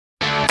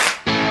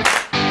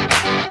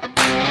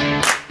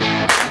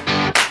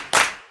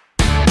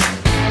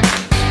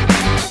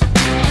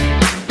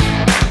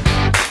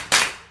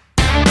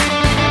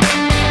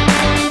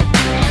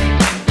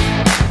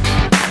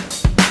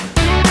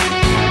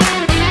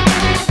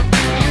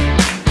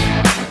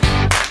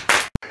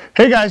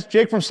Hey guys,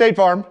 Jake from State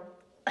Farm.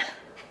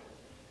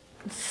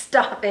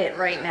 Stop it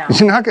right now.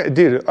 You're not gonna,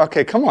 dude,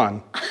 okay, come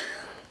on.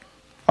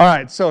 All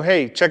right, so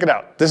hey, check it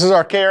out. This is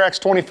our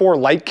KRX4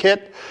 light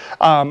kit.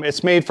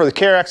 It's made for the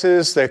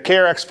KRXs, the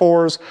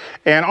KRX4s,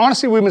 and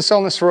honestly, we've been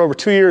selling this for over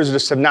 2 years,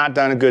 just have not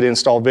done a good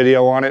install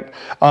video on it.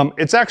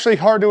 It's actually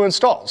hard to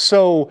install.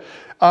 So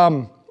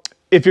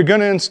if you're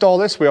gonna install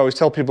this, we always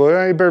tell people,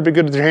 you better be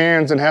good with your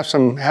hands and have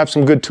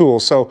some good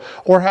tools. So,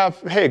 or have,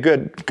 hey,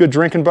 good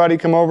drinking buddy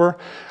come over,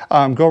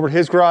 go over to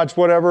his garage,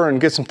 whatever, and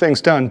get some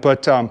things done.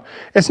 But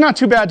it's not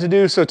too bad to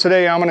do. So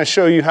today I'm gonna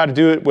show you how to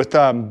do it with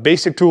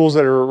basic tools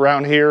that are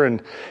around here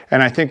and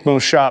I think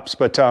most shops,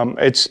 but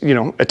it's, you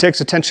know, it takes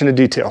attention to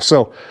detail.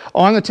 So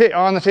on the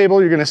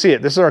table, you're gonna see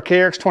it. This is our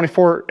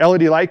KRX4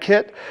 LED light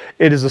kit.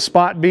 It is a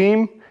spot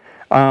beam.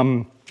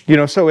 You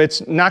know, so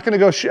it's not going to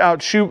go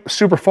shoot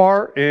super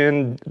far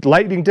in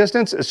lightning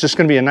distance. It's just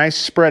going to be a nice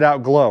spread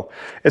out glow.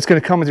 It's going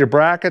to come with your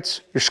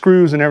brackets, your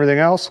screws, and everything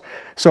else.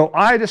 So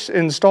I just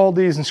installed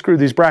these and screwed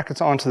these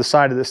brackets onto the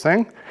side of this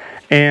thing.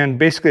 And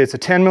basically it's a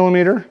 10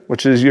 millimeter,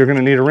 which is you're going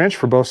to need a wrench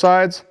for both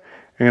sides.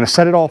 You're going to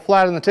set it all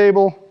flat on the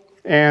table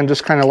and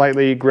just kind of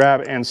lightly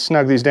grab and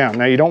snug these down.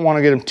 Now you don't want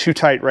to get them too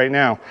tight right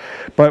now,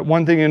 but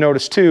one thing you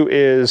notice too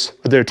is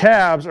their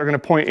tabs are going to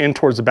point in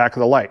towards the back of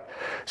the light.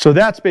 So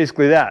that's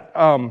basically that.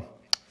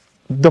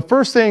 The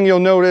first thing you'll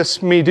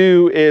notice me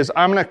do is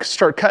I'm going to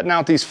start cutting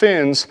out these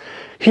fins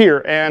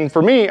here, and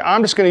for me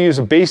I'm just going to use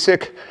a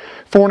basic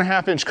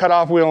 4.5 inch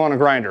cutoff wheel on a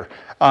grinder.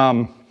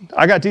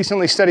 I got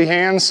decently steady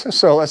hands,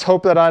 so let's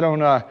hope that I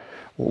don't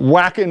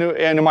whack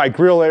into my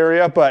grill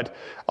area, but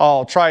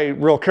I'll try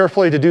real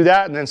carefully to do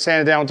that and then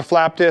sand it down with the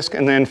flap disc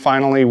and then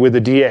finally with the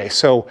DA.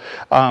 So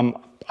I'm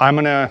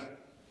gonna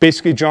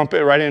basically jump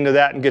it right into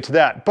that and get to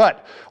that.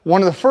 But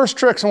one of the first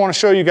tricks I want to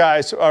show you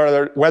guys,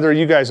 or whether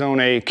you guys own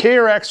a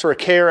KRX or a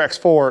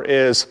KRX4,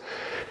 is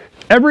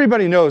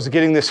everybody knows that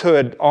getting this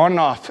hood on and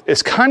off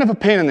is kind of a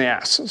pain in the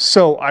ass.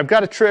 So I've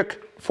got a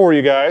trick for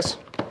you guys.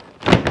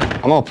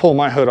 I'm gonna pull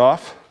my hood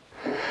off.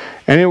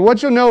 And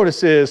what you'll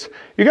notice is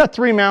you got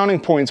 3 mounting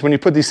points when you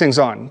put these things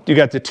on. You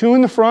got the 2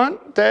 in the front,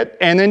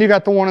 and then you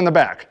got the 1 in the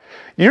back.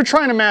 You're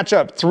trying to match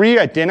up 3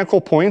 identical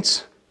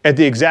points at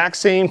the exact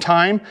same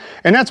time,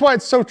 and that's why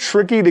it's so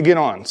tricky to get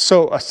on.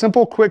 So a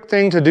simple, quick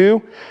thing to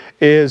do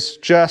is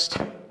just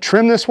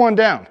trim this one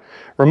down.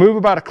 Remove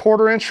about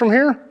 1/4 inch from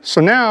here.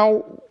 So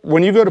now,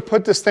 when you go to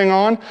put this thing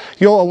on,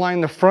 you'll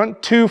align the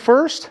front 2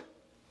 first,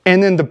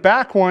 and then the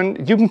back one,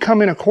 you can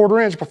come in 1/4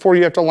 inch before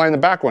you have to align the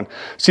back one.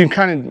 So you can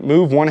kind of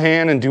move one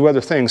hand and do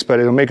other things, but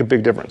it'll make a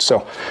big difference.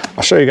 So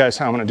I'll show you guys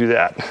how I'm gonna do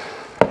that.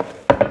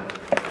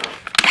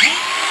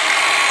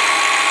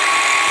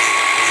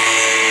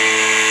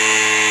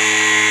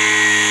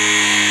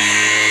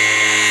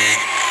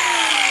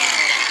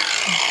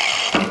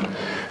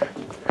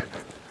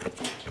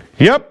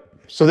 Yep,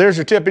 so there's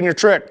your tip and your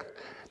trick.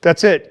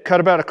 That's it, cut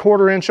about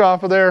 1/4 inch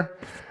off of there.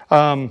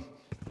 And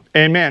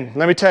man,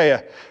 let me tell you,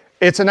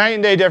 it's a night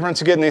and day difference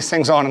of getting these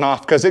things on and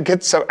off because it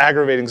gets so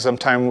aggravating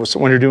sometimes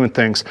when you're doing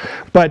things.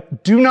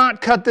 But do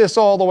not cut this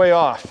all the way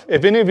off.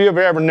 If any of you have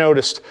ever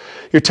noticed,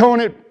 you're towing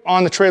it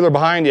on the trailer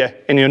behind you,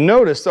 and you'll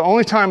notice the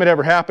only time it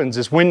ever happens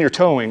is when you're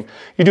towing.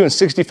 You're doing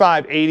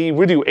 65, 80,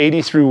 we do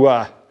 80 through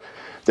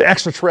the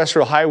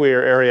extraterrestrial highway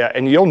area,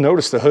 and you'll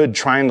notice the hood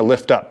trying to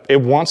lift up. It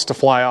wants to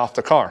fly off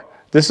the car.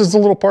 This is the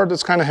little part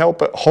that's kind of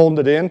holding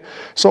it in,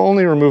 so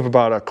only remove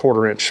about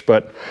 1/4 inch,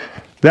 but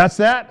that's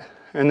that.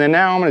 And then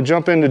now I'm going to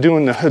jump into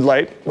doing the hood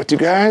light with you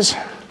guys.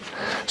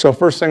 So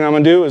first thing I'm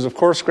going to do is, of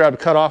course, grab a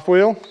cutoff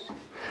wheel.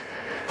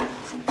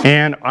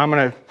 And I'm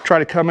going to try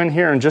to come in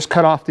here and just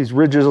cut off these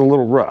ridges a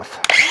little rough.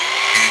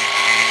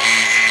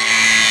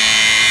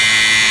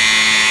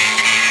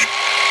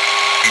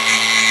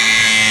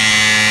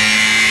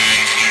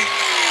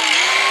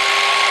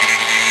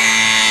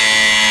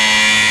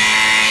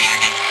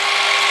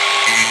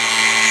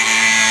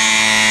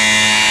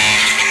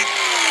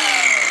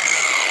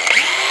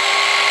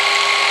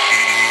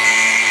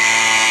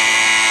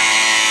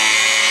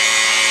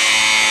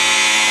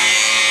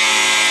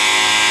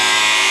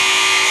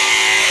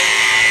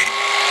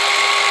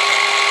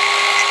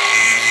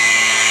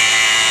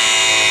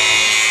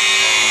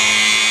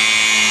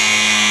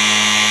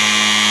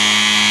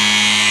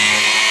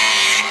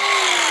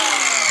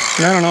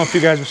 And I don't know if you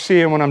guys are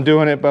seeing when I'm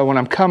doing it, but when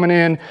I'm coming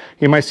in,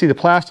 you might see the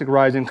plastic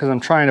rising because I'm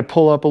trying to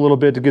pull up a little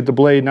bit to get the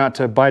blade not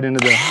to bite into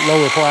the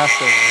lower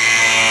plastic.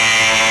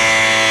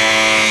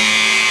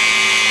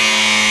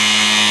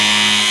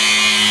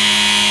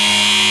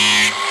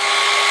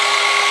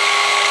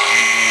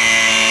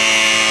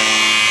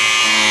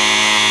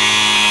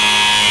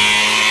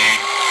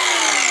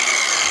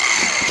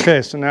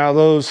 Okay, so now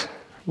those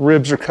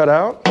ribs are cut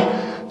out.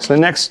 So the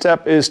next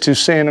step is to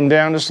sand them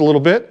down just a little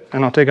bit,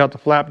 and I'll take out the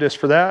flap disc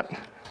for that.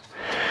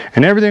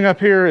 And everything up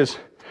here is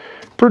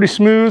pretty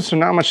smooth, so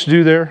not much to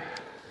do there.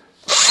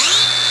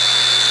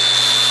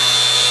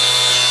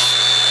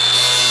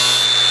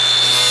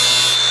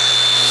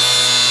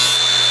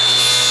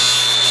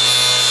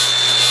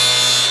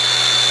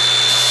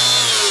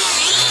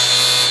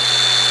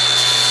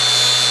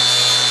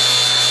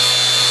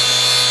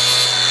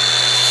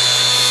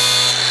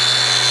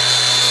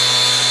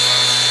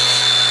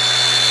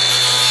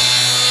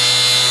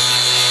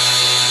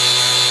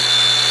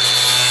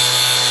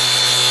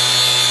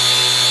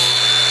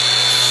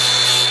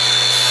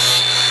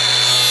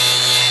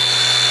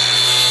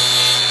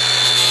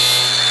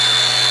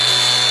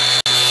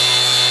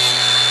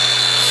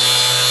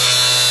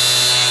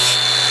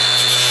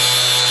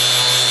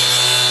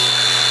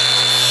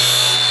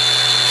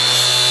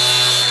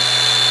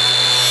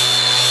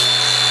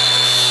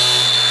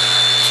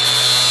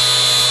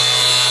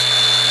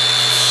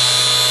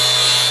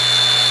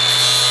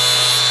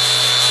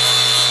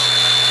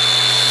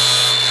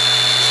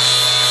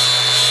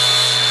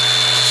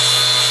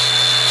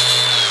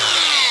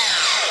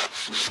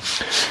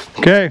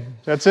 Okay,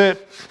 that's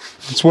it.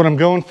 That's what I'm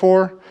going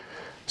for.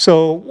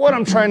 So what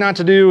I'm trying not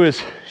to do is,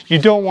 you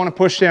don't want to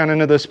push down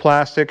into this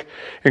plastic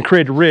and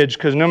create a ridge,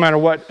 because no matter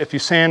what, if you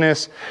sand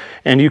this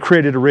and you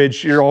created a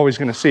ridge, you're always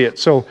going to see it.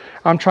 So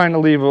I'm trying to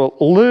leave a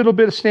little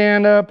bit of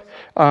stand up,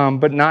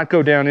 but not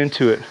go down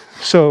into it.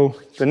 So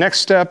the next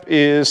step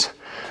is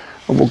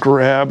we'll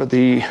grab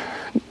the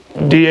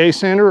DA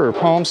sander or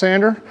palm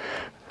sander,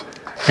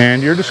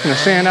 and you're just going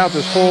to sand out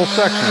this whole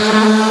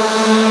section.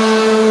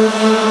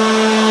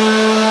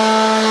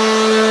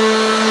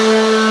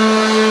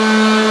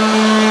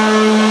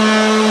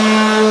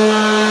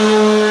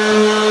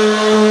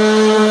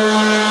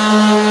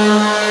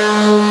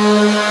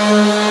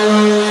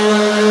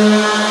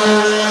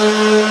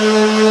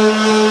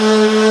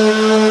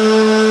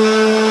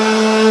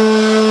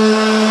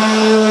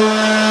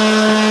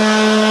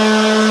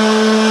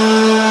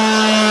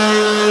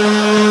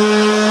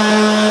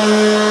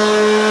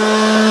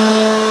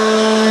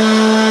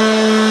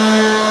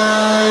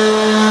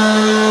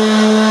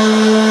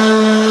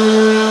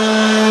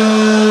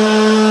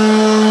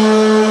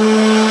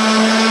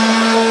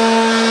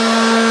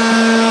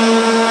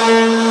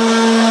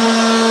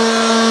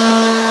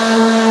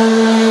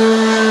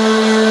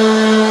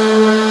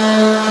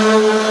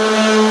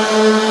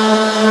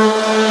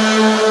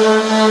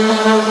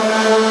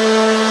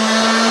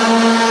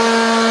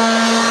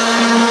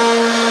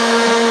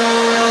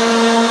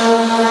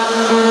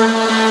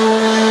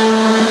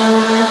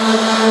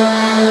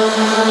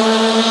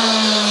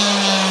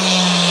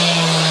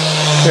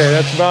 Okay,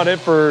 that's about it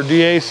for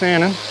DA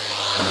sanding.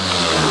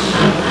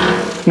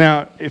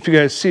 Now, if you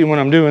guys see what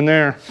I'm doing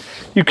there,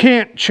 you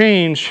can't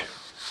change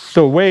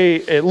the way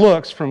it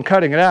looks from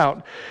cutting it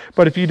out,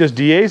 but if you just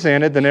DA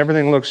sand it, then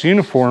everything looks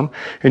uniform,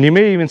 and you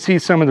may even see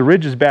some of the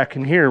ridges back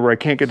in here where I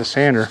can't get the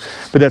sander,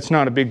 but that's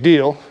not a big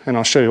deal, and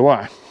I'll show you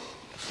why.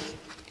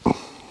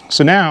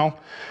 So now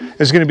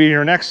is going to be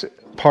your next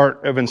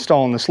part of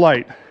installing this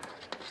light.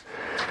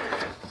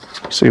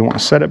 So you want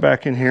to set it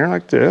back in here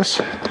like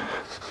this.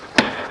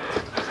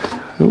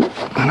 Ooh,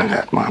 and I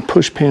got my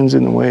push pins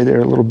in the way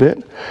there a little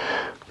bit,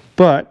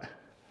 but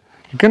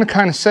you're going to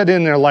kind of set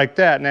in there like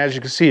that, and as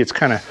you can see, it's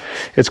kind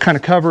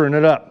of covering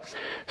it up.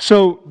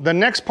 So the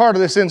next part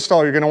of this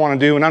install you're going to want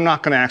to do, and I'm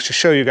not going to actually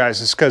show you guys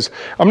this because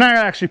I'm not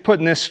actually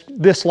putting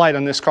this light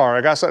on this car.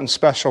 I got something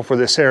special for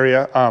this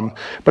area,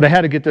 but I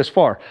had to get this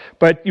far.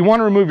 But you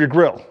want to remove your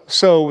grill.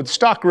 So with the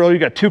stock grill, you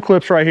got two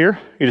clips right here.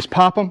 You just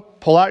pop them,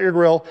 pull out your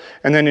grill,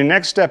 and then your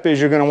next step is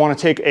you're going to want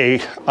to take a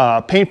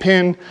paint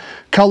pen,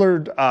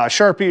 colored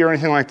Sharpie or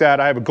anything like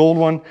that. I have a gold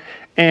one,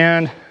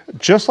 and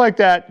just like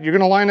that, you're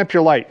going to line up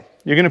your light.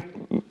 You're going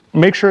to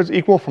make sure it's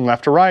equal from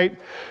left to right,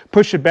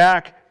 push it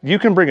back. You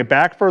can bring it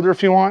back further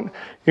if you want.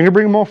 You can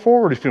bring it more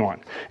forward if you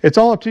want. It's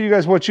all up to you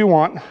guys what you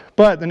want,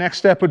 but the next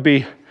step would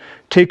be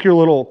take your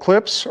little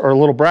clips or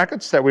little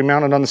brackets that we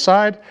mounted on the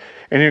side,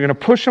 and you're going to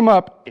push them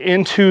up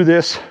into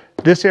this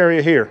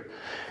area here.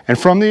 And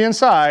from the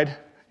inside,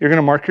 you're going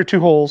to mark your two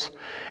holes,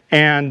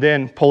 and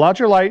then pull out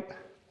your light,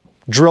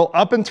 drill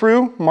up and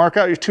through, mark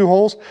out your two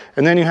holes,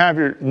 and then you have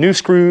your new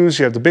screws,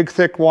 you have the big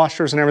thick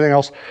washers and everything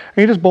else, and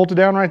you just bolt it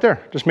down right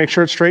there. Just make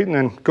sure it's straight and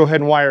then go ahead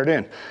and wire it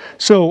in.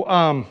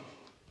 So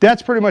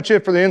that's pretty much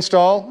it for the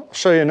install. I'll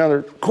show you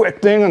another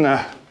quick thing on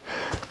the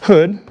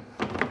hood.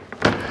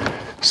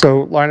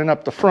 So lining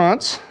up the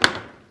fronts,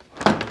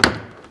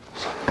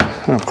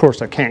 and of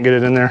course I can't get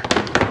it in there.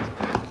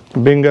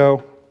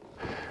 Bingo.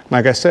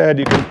 Like I said,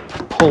 you can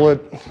pull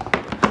it.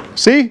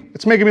 See,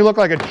 it's making me look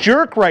like a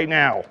jerk right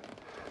now.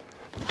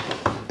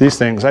 These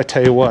things, I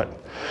tell you what.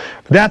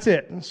 But that's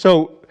it.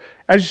 So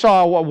as you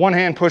saw, one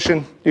hand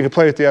pushing, you can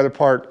play with the other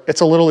part.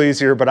 It's a little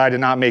easier, but I did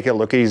not make it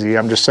look easy,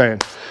 I'm just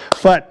saying.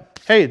 But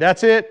hey,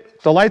 that's it.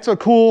 The lights are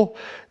cool.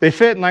 They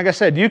fit, and like I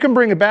said, you can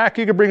bring it back,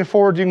 you can bring it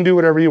forward, you can do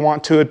whatever you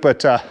want to it,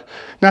 but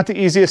not the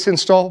easiest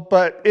install,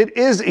 but it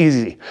is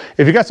easy.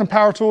 If you got some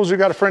power tools, you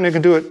got a friend who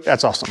can do it,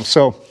 that's awesome.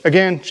 So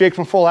again, Jake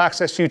from Full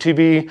Access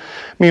UTV,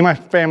 me and my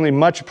family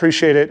much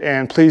appreciate it,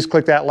 and please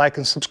click that like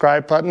and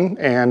subscribe button,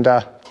 and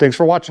thanks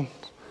for watching.